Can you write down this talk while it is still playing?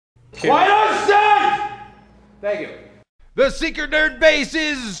Quiet on set! Thank you. The Secret Nerd Base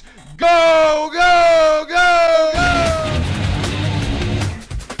is go, go, go, go!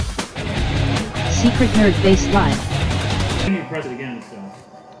 Secret Nerd Base Live. Press it again, so.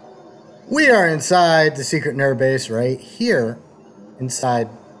 We are inside the Secret Nerd Base right here, inside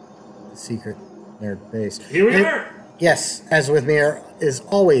the Secret Nerd Base. Here we are! Yes, as with me as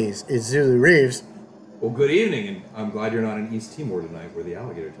always is Zulu Reeves. Well, good evening, and I'm glad you're not in East Timor tonight where the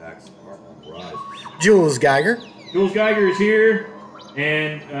alligator attacks are on the rise. Jules Geiger. Jules Geiger is here,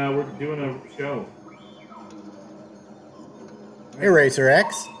 and we're doing a show. Eraser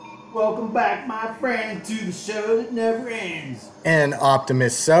X. Welcome back, my friend, to the show that never ends. And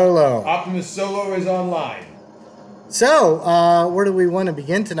Optimus Solo. Optimus Solo is online. So, where do we want to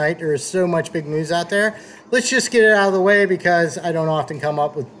begin tonight? There is so much big news out there. Let's just get it out of the way because I don't often come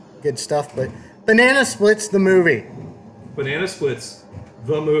up with good stuff, but Banana Splits the movie. Banana Splits,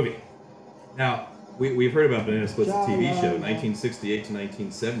 the movie. Now, we've heard about Banana Splits, the TV show, 1968 to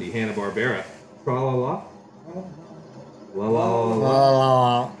 1970, Hanna-Barbera. Tra-la-la?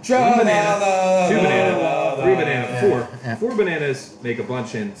 La-la-la-la. One banana, two banana, three banana, four. Yeah. Four bananas make a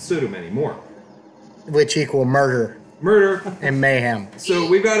bunch, and so do many more. Which equal murder Murder. and mayhem. So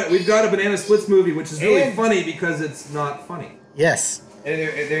we've got a Banana Splits movie, which is really funny because it's not funny. Yes. And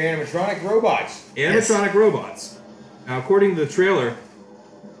they're animatronic robots. Animatronic robots. Now, according to the trailer,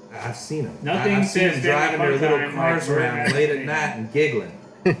 I've seen them. Nothing I've seen them says driving their fun little time cars like around Birdman. late at night and giggling.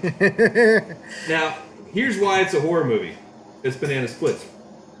 Now, here's why it's a horror movie. It's Banana Splits.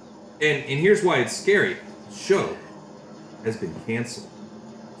 And here's why it's scary. The show has been canceled.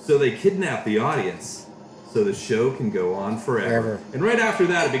 So they kidnap the audience so the show can go on forever. And right after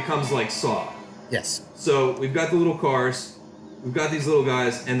that, it becomes like Saw. Yes. So we've got the little cars, we've got these little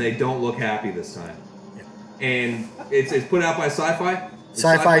guys, and they don't look happy this time. Yeah. And it's put out by Sci-Fi. The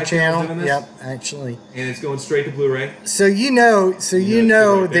Sci-Fi Channel's Channel. doing this, Yep, actually. And it's going straight to Blu-ray. So you know Yeah, it's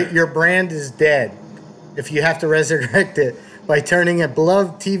right there. that your brand is dead if you have to resurrect it by turning a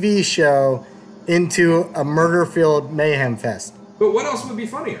beloved TV show into a murder-filled mayhem fest. But what else would be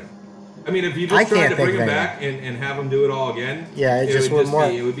funnier? I mean, if you I just tried can't to think bring them of back and have them do it all again, Yeah, it just wouldn't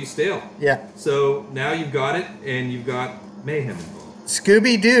work. it would be stale. Yeah. So now you've got it, and you've got mayhem involved.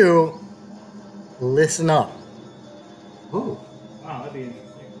 Scooby-Doo, listen up. Oh. Wow, that'd be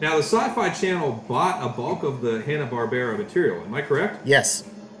interesting. Now, the Sci-Fi Channel bought a bulk of the Hanna-Barbera material. Am I correct? Yes.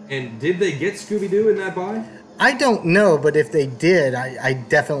 And did they get Scooby-Doo in that buy? I don't know, but if they did, I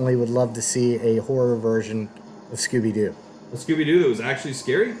definitely would love to see a horror version of Scooby-Doo. A Scooby-Doo that was actually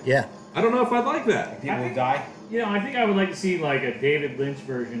scary? Yeah. I don't know if I'd like that. People will die. You know, I think I would like to see like a David Lynch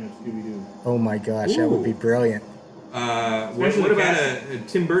version of Scooby-Doo. Oh my gosh, that would be brilliant. Especially What the about cast. a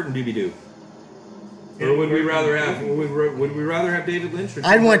Tim Burton Doobie-Doo? Or would we rather have David Lynch? Or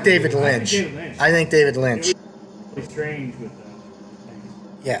I'd Tim want Burton? David I think Lynch. David Lynch. I think David Lynch. It was really strange with things.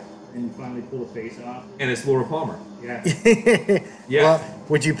 Yeah. And you finally pull the face off. And it's Laura Palmer. Yeah, Yeah. Well,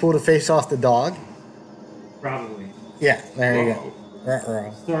 would you pull the face off the dog? probably. Yeah, there you Whoa. go.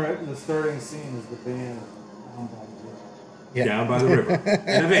 Ruh-roh. The starting scene is the band down by the river. Yeah. Down by the river.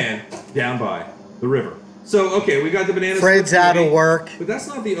 In a van, down by the river. So, okay, we got the Banana Fred's Splits out of movie, work. But that's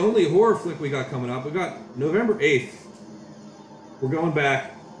not the only horror flick we got coming up. We got November 8th. We're going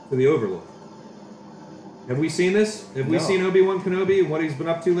back to the Overlook. Have we seen this? Have we No. seen Obi-Wan Kenobi and what he's been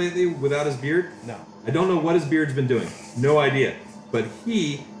up to lately without his beard? No. I don't know what his beard's been doing. No idea. But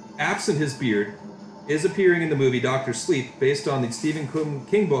he, absent his beard, is appearing in the movie Dr. Sleep based on the Stephen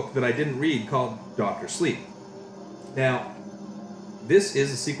King book that I didn't read called Dr. Sleep. Now, this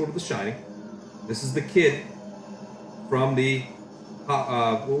is a sequel to The Shining. This is the kid from the,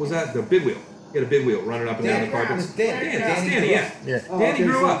 what was that? The big wheel. He had a big wheel running up and down the carpets. Danny, yeah. Yeah. Danny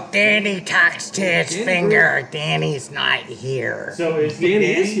grew up. Danny talks to his Danny finger. Danny's not here. So is he Danny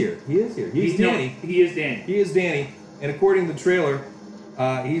is here. He is here. He's Danny. He is Danny. He is Danny. And according to the trailer,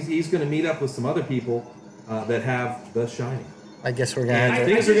 he's going to meet up with some other people that have The Shining. I guess we're gonna And have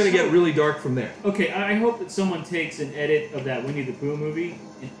to. things are going to get really dark from there. Okay, I hope that someone takes an edit of that Winnie the Pooh movie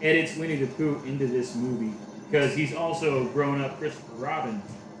and edits Winnie the Pooh into this movie because he's also grown-up Christopher Robin.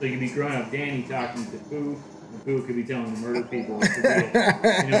 So you could be grown-up Danny talking to Pooh, and Pooh could be telling him to murder people.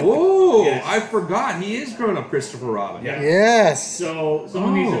 Oh, Yes. I forgot. He is grown-up Christopher Robin. Yeah. Yes. So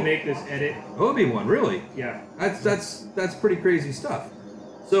someone needs to make this edit. Obi-Wan, really? Yeah. That's pretty crazy stuff.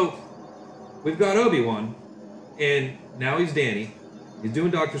 So we've got Obi-Wan, and now he's Danny. He's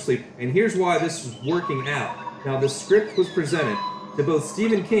doing Dr. Sleep, and here's why this is working out. Now, the script was presented to both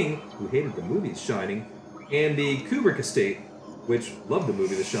Stephen King, who hated the movie Shining, and the Kubrick estate, which loved the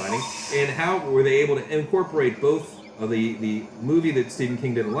movie The Shining, and how were they able to incorporate both the movie that Stephen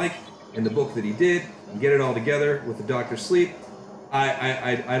King didn't like and the book that he did, and get it all together with the Dr. Sleep.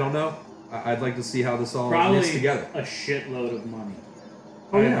 I don't know. I'd like to see how this all knits together. A shitload of money.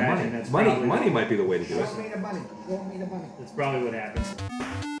 Oh yeah, money might be the way to do it. Show me the money. Show me the money. That's probably what happens.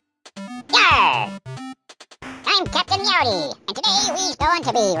 Yarr! I'm Captain Yardy, and today we's going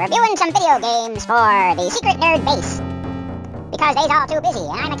to be reviewing some video games for the Secret Nerd Base. Because they's all too busy,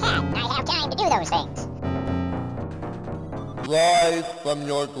 and I'm a cat, and I have time to do those things. Rise from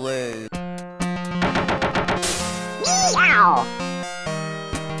your grave. Meow!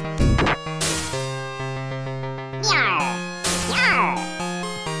 Yarr! Yarr!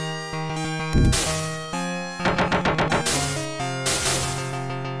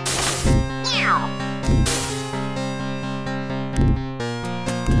 Meow!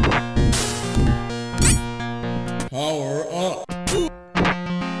 Power up.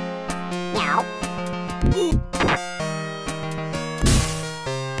 Meow!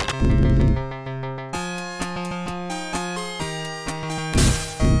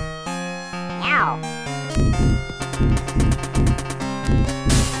 Meow!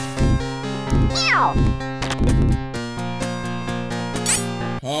 Meow!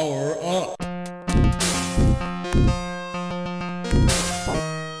 Power up.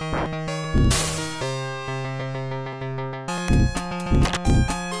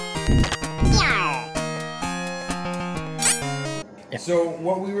 Yarr! So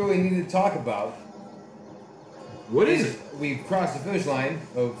what we really need to talk about What is it? we've crossed the finish line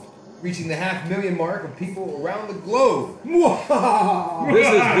of reaching the 500,000 mark of people around the globe. This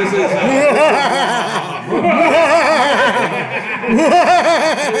is.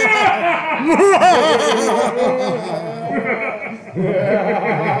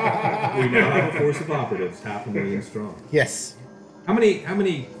 We now have a force of operatives, 500,000 strong. Yes. How many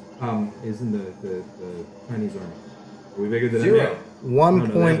is in the Chinese army? Are we bigger than Zero. them yet? One No,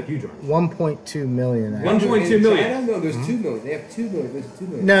 they point have a huge army. 1.2 million. active. 1.2 million. I don't know. There's 2 million. They have 2 million. There's 2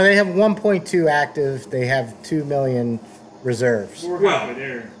 million. No, they have 1.2 active. They have 2 million reserves, We're Well- halfway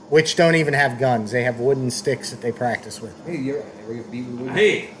there. which don't even have guns. They have wooden sticks that they practice with. Hey, you're right. We're gonna beat with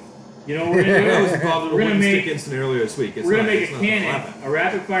Hey, You know what we're gonna do? I was involved in a We're gonna wooden make stick incident earlier this week. It's we're gonna not- make it's a not cannon, flapping. a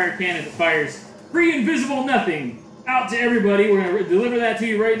rapid fire cannon that fires free invisible nothing out to everybody. We're gonna deliver that to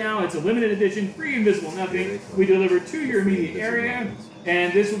you right now. It's a limited edition, free invisible nothing. We deliver to your immediate area,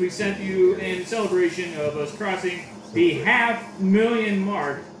 and this will be sent to you in celebration of us crossing the 500,000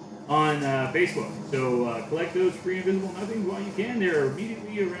 mark on Facebook. So collect those free invisible nothings while you can. They're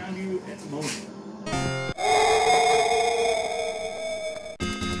immediately around you at the moment.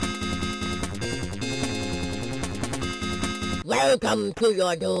 Welcome to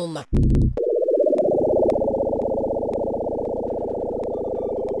your doom.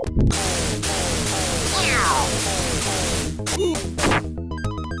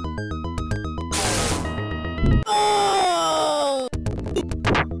 Oh!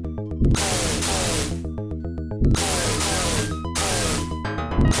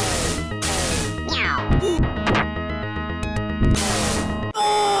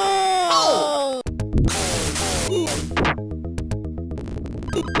 Oh!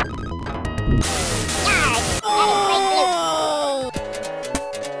 Oh!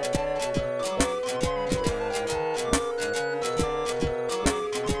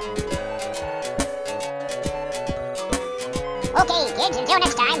 Okay, kids, until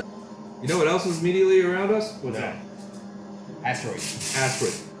next time. You know what else is immediately around us? What's that? asteroids.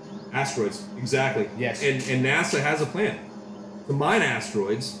 Asteroids, exactly. Yes. And NASA has a plan to mine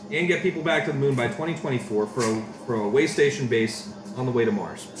asteroids and get people back to the moon by 2024 for a way station base on the way to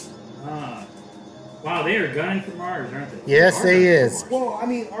Mars. Wow, they are gunning for Mars, aren't they? Yes, they is. Well, I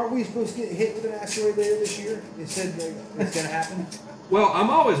mean, aren't we supposed to get hit with an asteroid later this year? They said it's gonna happen. Well, I'm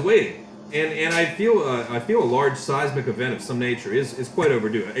always waiting, and I feel a large seismic event of some nature is quite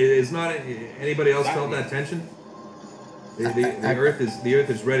overdue. Is not anybody else felt that tension? The Earth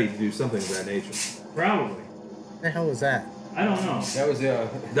is ready to do something of that nature. Probably. What the hell was that? I don't know. That was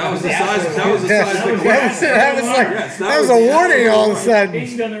That was the seismic event. That was a warning all of a sudden.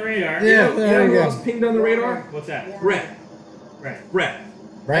 Pinged on the radar. Yeah. You know There who we go. else pinged on the radar? What's that? Brett. Right. Brett.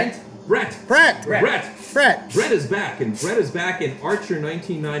 Brett? Brett is back, and Brett is back in Archer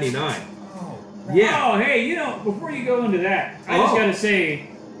 1999. Yeah. Oh, hey, you know, before you go into that, I just gotta say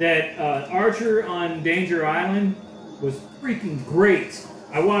that Archer on Danger Island was freaking great.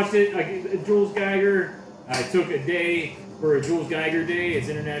 I watched it. Jules Geiger. I took a day for a Jules Geiger Day. It's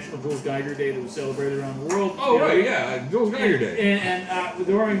International Jules Geiger Day that was celebrated around the world. Oh, right, yeah, Jules Geiger Day. And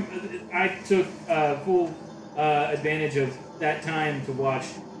during, I took full advantage of that time to watch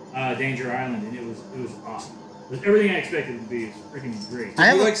Danger Island, and it was awesome. Everything I expected it to be is freaking great. I I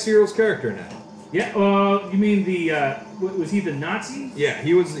have a- like Cyril's character now. Yeah, you mean was he the Nazi? Yeah,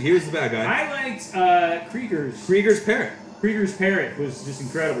 he was the bad guy. I liked Krieger's. Krieger's parrot. Krieger's parrot was just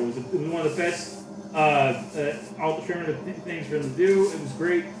incredible. It was one of the best alternative things for him to do. It was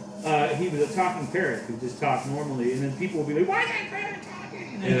great. He was a talking parrot who just talked normally, and then people would be like, "Why is that parrot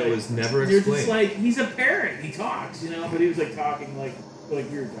talking?" And it was never You're just explained. like, he's a parrot. He talks, but he was like talking like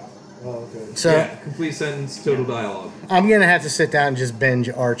weird talk. Oh, okay. So Yeah, complete sentence, total dialogue. I'm gonna have to sit down and just binge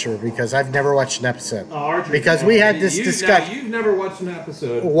Archer because I've never watched an episode. Oh, Archer. Because we had this discussion. Now, you've never watched an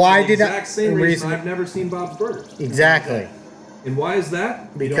episode. Why for the did I- exact same the reason reason- I've never seen Bob's Burgers. Exactly. And why is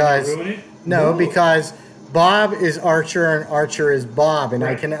that? Because You don't wanna ruin it? no, No. because Bob is Archer and Archer is Bob, and I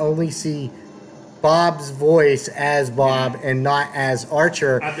Right. can only see Bob's voice as Bob and not as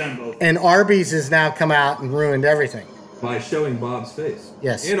Archer. I've done both. And Arby's has now come out and ruined everything. By showing Bob's face.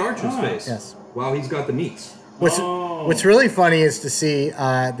 Yes. And Archer's face. Yes. While he's got the meats. What's really funny is to see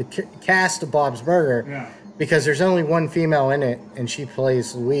the cast of Bob's Burger, Yeah. because there's only one female in it, and she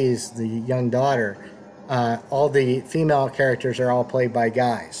plays Louise, the young daughter. All the female characters are all played by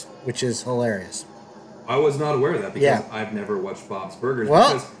guys, which is hilarious. I was not aware of that because Yeah. I've never watched Bob's Burgers. Well,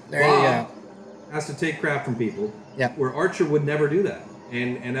 because there you Bob has to take crap from people. Yeah. Where Archer would never do that.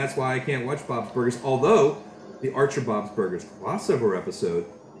 And that's why I can't watch Bob's Burgers. Although the Archer Bob's Burgers crossover episode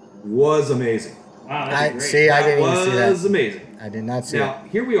was amazing. Wow, I that's great. see. I That didn't even see that. was amazing. I did not see Now,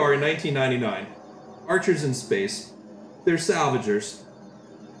 here we are in 1999. Archer's in space. They're salvagers.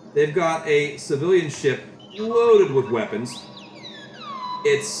 They've got a civilian ship loaded with weapons.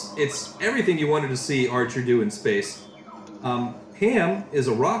 It's everything you wanted to see Archer do in space. Pam is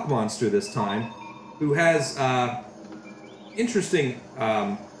a rock monster this time, who has interesting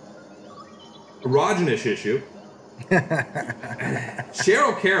erogenous issue.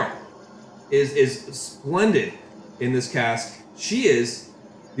 Cheryl Carroll is splendid in this cast. She is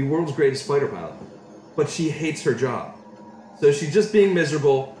the world's greatest fighter pilot, but she hates her job. So she's just being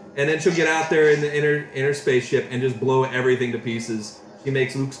miserable, and then she'll get out there in her spaceship and just blow everything to pieces. She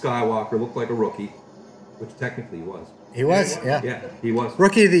makes Luke Skywalker look like a rookie, which technically he was. He was, yeah. Yeah, he was.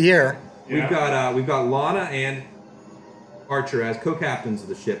 Rookie of the year. Yeah. We've got Lana and Archer as co-captains of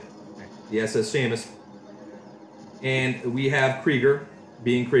the ship, the SS Seamus, and we have Krieger,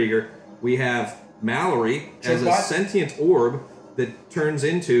 being Krieger. We have Mallory as a Chobot? sentient orb that turns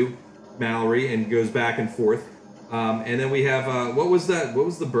into Mallory and goes back and forth. And then we have what was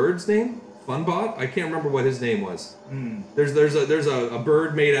the bird's name? Funbot? I can't remember what his name was. There's a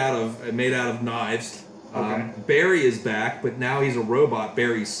bird made out of knives. Okay. Barry is back, but now he's a robot,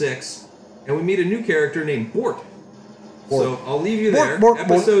 Barry 6. And we meet a new character named Bort. So I'll leave you there. Bort.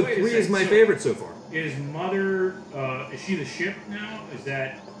 Episode Wait a 3 is second, my so- favorite so far. Is Mother? Is she the ship now? Is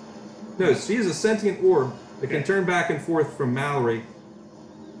that? No, she is a sentient orb that can Okay. turn back and forth from Mallory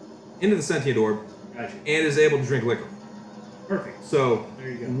into the sentient orb Gotcha. and is able to drink liquor. Perfect. So There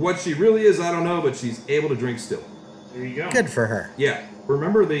you go. what she really is, I don't know, but she's able to drink still. There you go. Good for her. Yeah.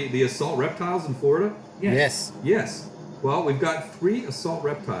 Remember the assault reptiles in Florida? Yeah. Yes. Yes. Well, we've got 3 assault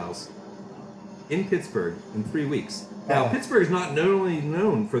reptiles in Pittsburgh in 3 weeks. Now, Oh. Pittsburgh is not only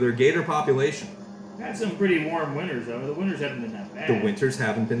known for their gator population. Had some pretty warm winters though. The winters haven't been that bad. The winters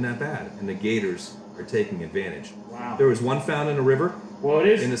haven't been that bad, and the gators are taking advantage. Wow. There was one found in a river Well, it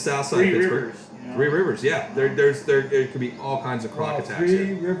is in the south side Three of Pittsburgh. Rivers. You know? 3 rivers, yeah. There could be all kinds of croc attacks 3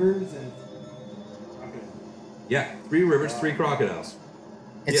 here. rivers and Yeah, 3 rivers, 3 crocodiles.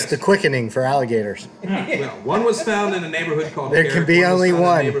 It's Yes. the quickening for alligators. Well, one was found in a neighborhood called There can Carrick, be was only found in a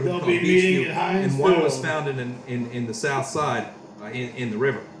one. neighborhood They'll called be meeting Beachview, at High and one was School. found in the south side in the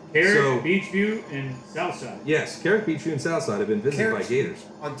river. Carrick, So Beachview, and Southside. yes, Carrick, Beachview, and Southside have been visited by Carrick's gators,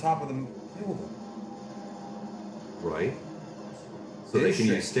 on top of the building. right? So they can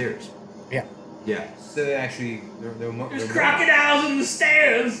use stairs. Yeah. Yeah, So they actually, There's crocodiles in the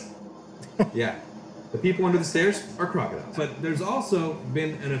stairs. yeah. The people under the stairs are crocodiles. But there's also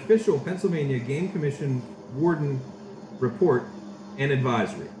been an official Pennsylvania Game Commission warden report and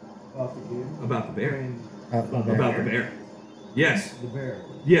advisory Off the game. about the bear. Okay. About the bear. Yes. The bear.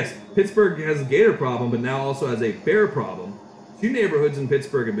 Yes, Pittsburgh has a gator problem, but now also has a bear problem. 2 neighborhoods in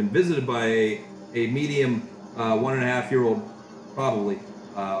Pittsburgh have been visited by a medium 1.5-year-old, probably,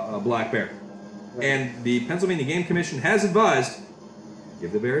 a black bear. And the Pennsylvania Game Commission has advised,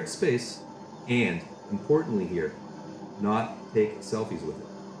 give the bear its space, and, importantly here, not take selfies with it.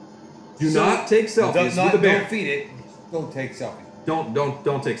 Do not take selfies with the bear. Don't feed it. Don't take selfies. Don't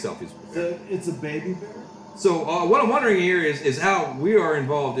take selfies with the bear. It's a baby bear? So what I'm wondering here is how we are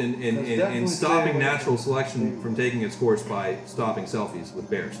involved in definitely stopping stay away natural from selection baby. from taking its course by stopping selfies with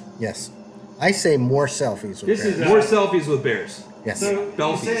bears. Yes. I say more selfies with This bears. is More selfies with bears. Yes. So you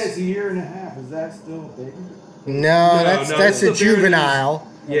Belfies. say it's a year and a half. Is that still a baby? No, this that's is a a bear that juvenile.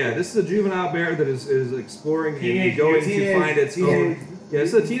 Yeah, this is a juvenile bear that is exploring Teenage- and going teenage- to find its teenage- own. Yeah,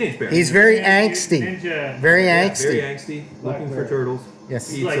 this is a teenage bear. He's very Ninja- angsty. Ninja. Very Yeah, angsty. very angsty, Black looking bear. for turtles.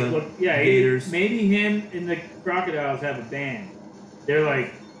 Yes. Pizza, Look, yeah, gators. maybe him and the crocodiles have a band. They're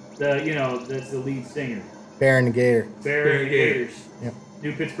like that's the lead singer. Bear and the gator. Bear Bear and and the Gator. Gators. Yep.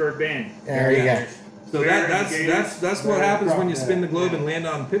 New Pittsburgh band. There you go. Yeah. So Bear and that's gators. what Bear happens and when you spin the globe and land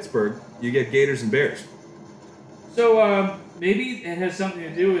on Pittsburgh. You get gators and bears. So maybe it has something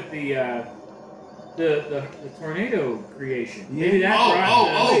to do with the tornado creation. Maybe that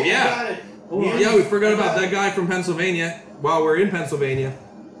brought the- yeah. Got it. Hold on. Yeah, we forgot about that guy from Pennsylvania. While we're in Pennsylvania,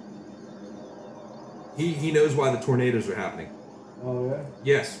 he knows why the tornadoes are happening. Oh yeah.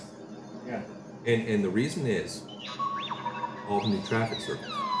 Yes, Yeah. and the reason is all the new traffic circles.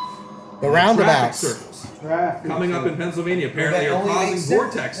 The Traffic roundabouts. circles Traffic. coming up in Pennsylvania apparently that are only causing makes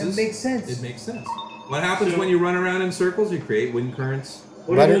sense. vortexes. That makes sense. It makes sense. What happens So- when you run around in circles? You create wind currents.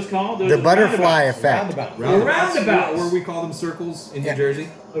 What are those called? Those The are butterfly roundabouts. effect. Roundabout. Roundabouts. Or we call them circles in Yeah. New Jersey.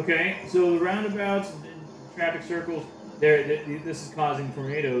 Okay, so the roundabouts and traffic circles, this is causing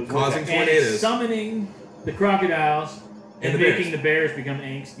tornadoes. Causing and tornadoes. it's summoning the crocodiles And and the making the bears become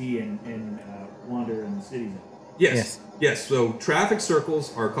angsty and wander in the cities. Yes. Yes. So traffic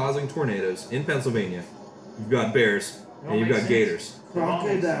circles are causing tornadoes in Pennsylvania. You've got bears and you've got makes gators.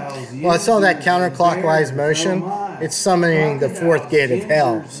 Crocodiles. Well, it's all that yinzers, counterclockwise and motion. bears. Oh, my. It's summoning the fourth gate of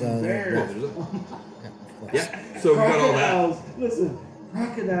hell. Crocodiles, So yinzers, there- Well, and there's yeah. So we've got all that. crocodiles. Listen,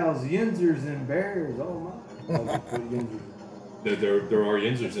 crocodiles, yinzers, and bears. Oh my. Oh, put yinzers. There are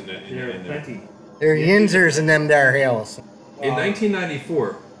yinzers in that. There are plenty. there are yinzers in them there hills. In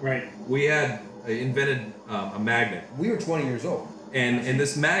 1994, Right. we had invented a magnet, We were 20 years old. and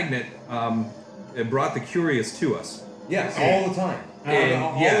this magnet it brought the curious to us. Yes, all the time. And,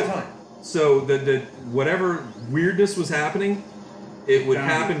 all yeah. the time. So the whatever weirdness was happening, it would Found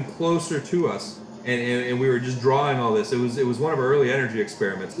happen closer to us, and we were just drawing all this. It was one of our early energy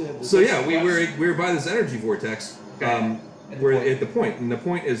experiments. So yeah, we were by this energy vortex. We're at the point, and the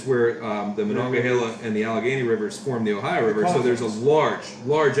point is where the Monongahela and the Allegheny rivers form the Ohio River. So there's a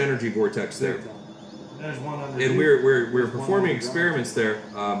large energy vortex there, There's one under and we're performing experiments there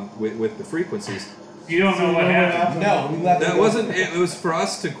with the frequencies. You don't know what happened. No, we left. That wasn't. It was for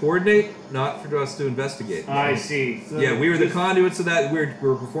us to coordinate, not for us to investigate. I see. Yeah, we were the conduits of that. We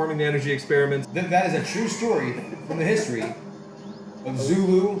were performing the energy experiments. That is a true story from the history of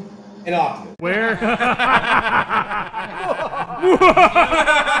Zulu and Optimus. Where?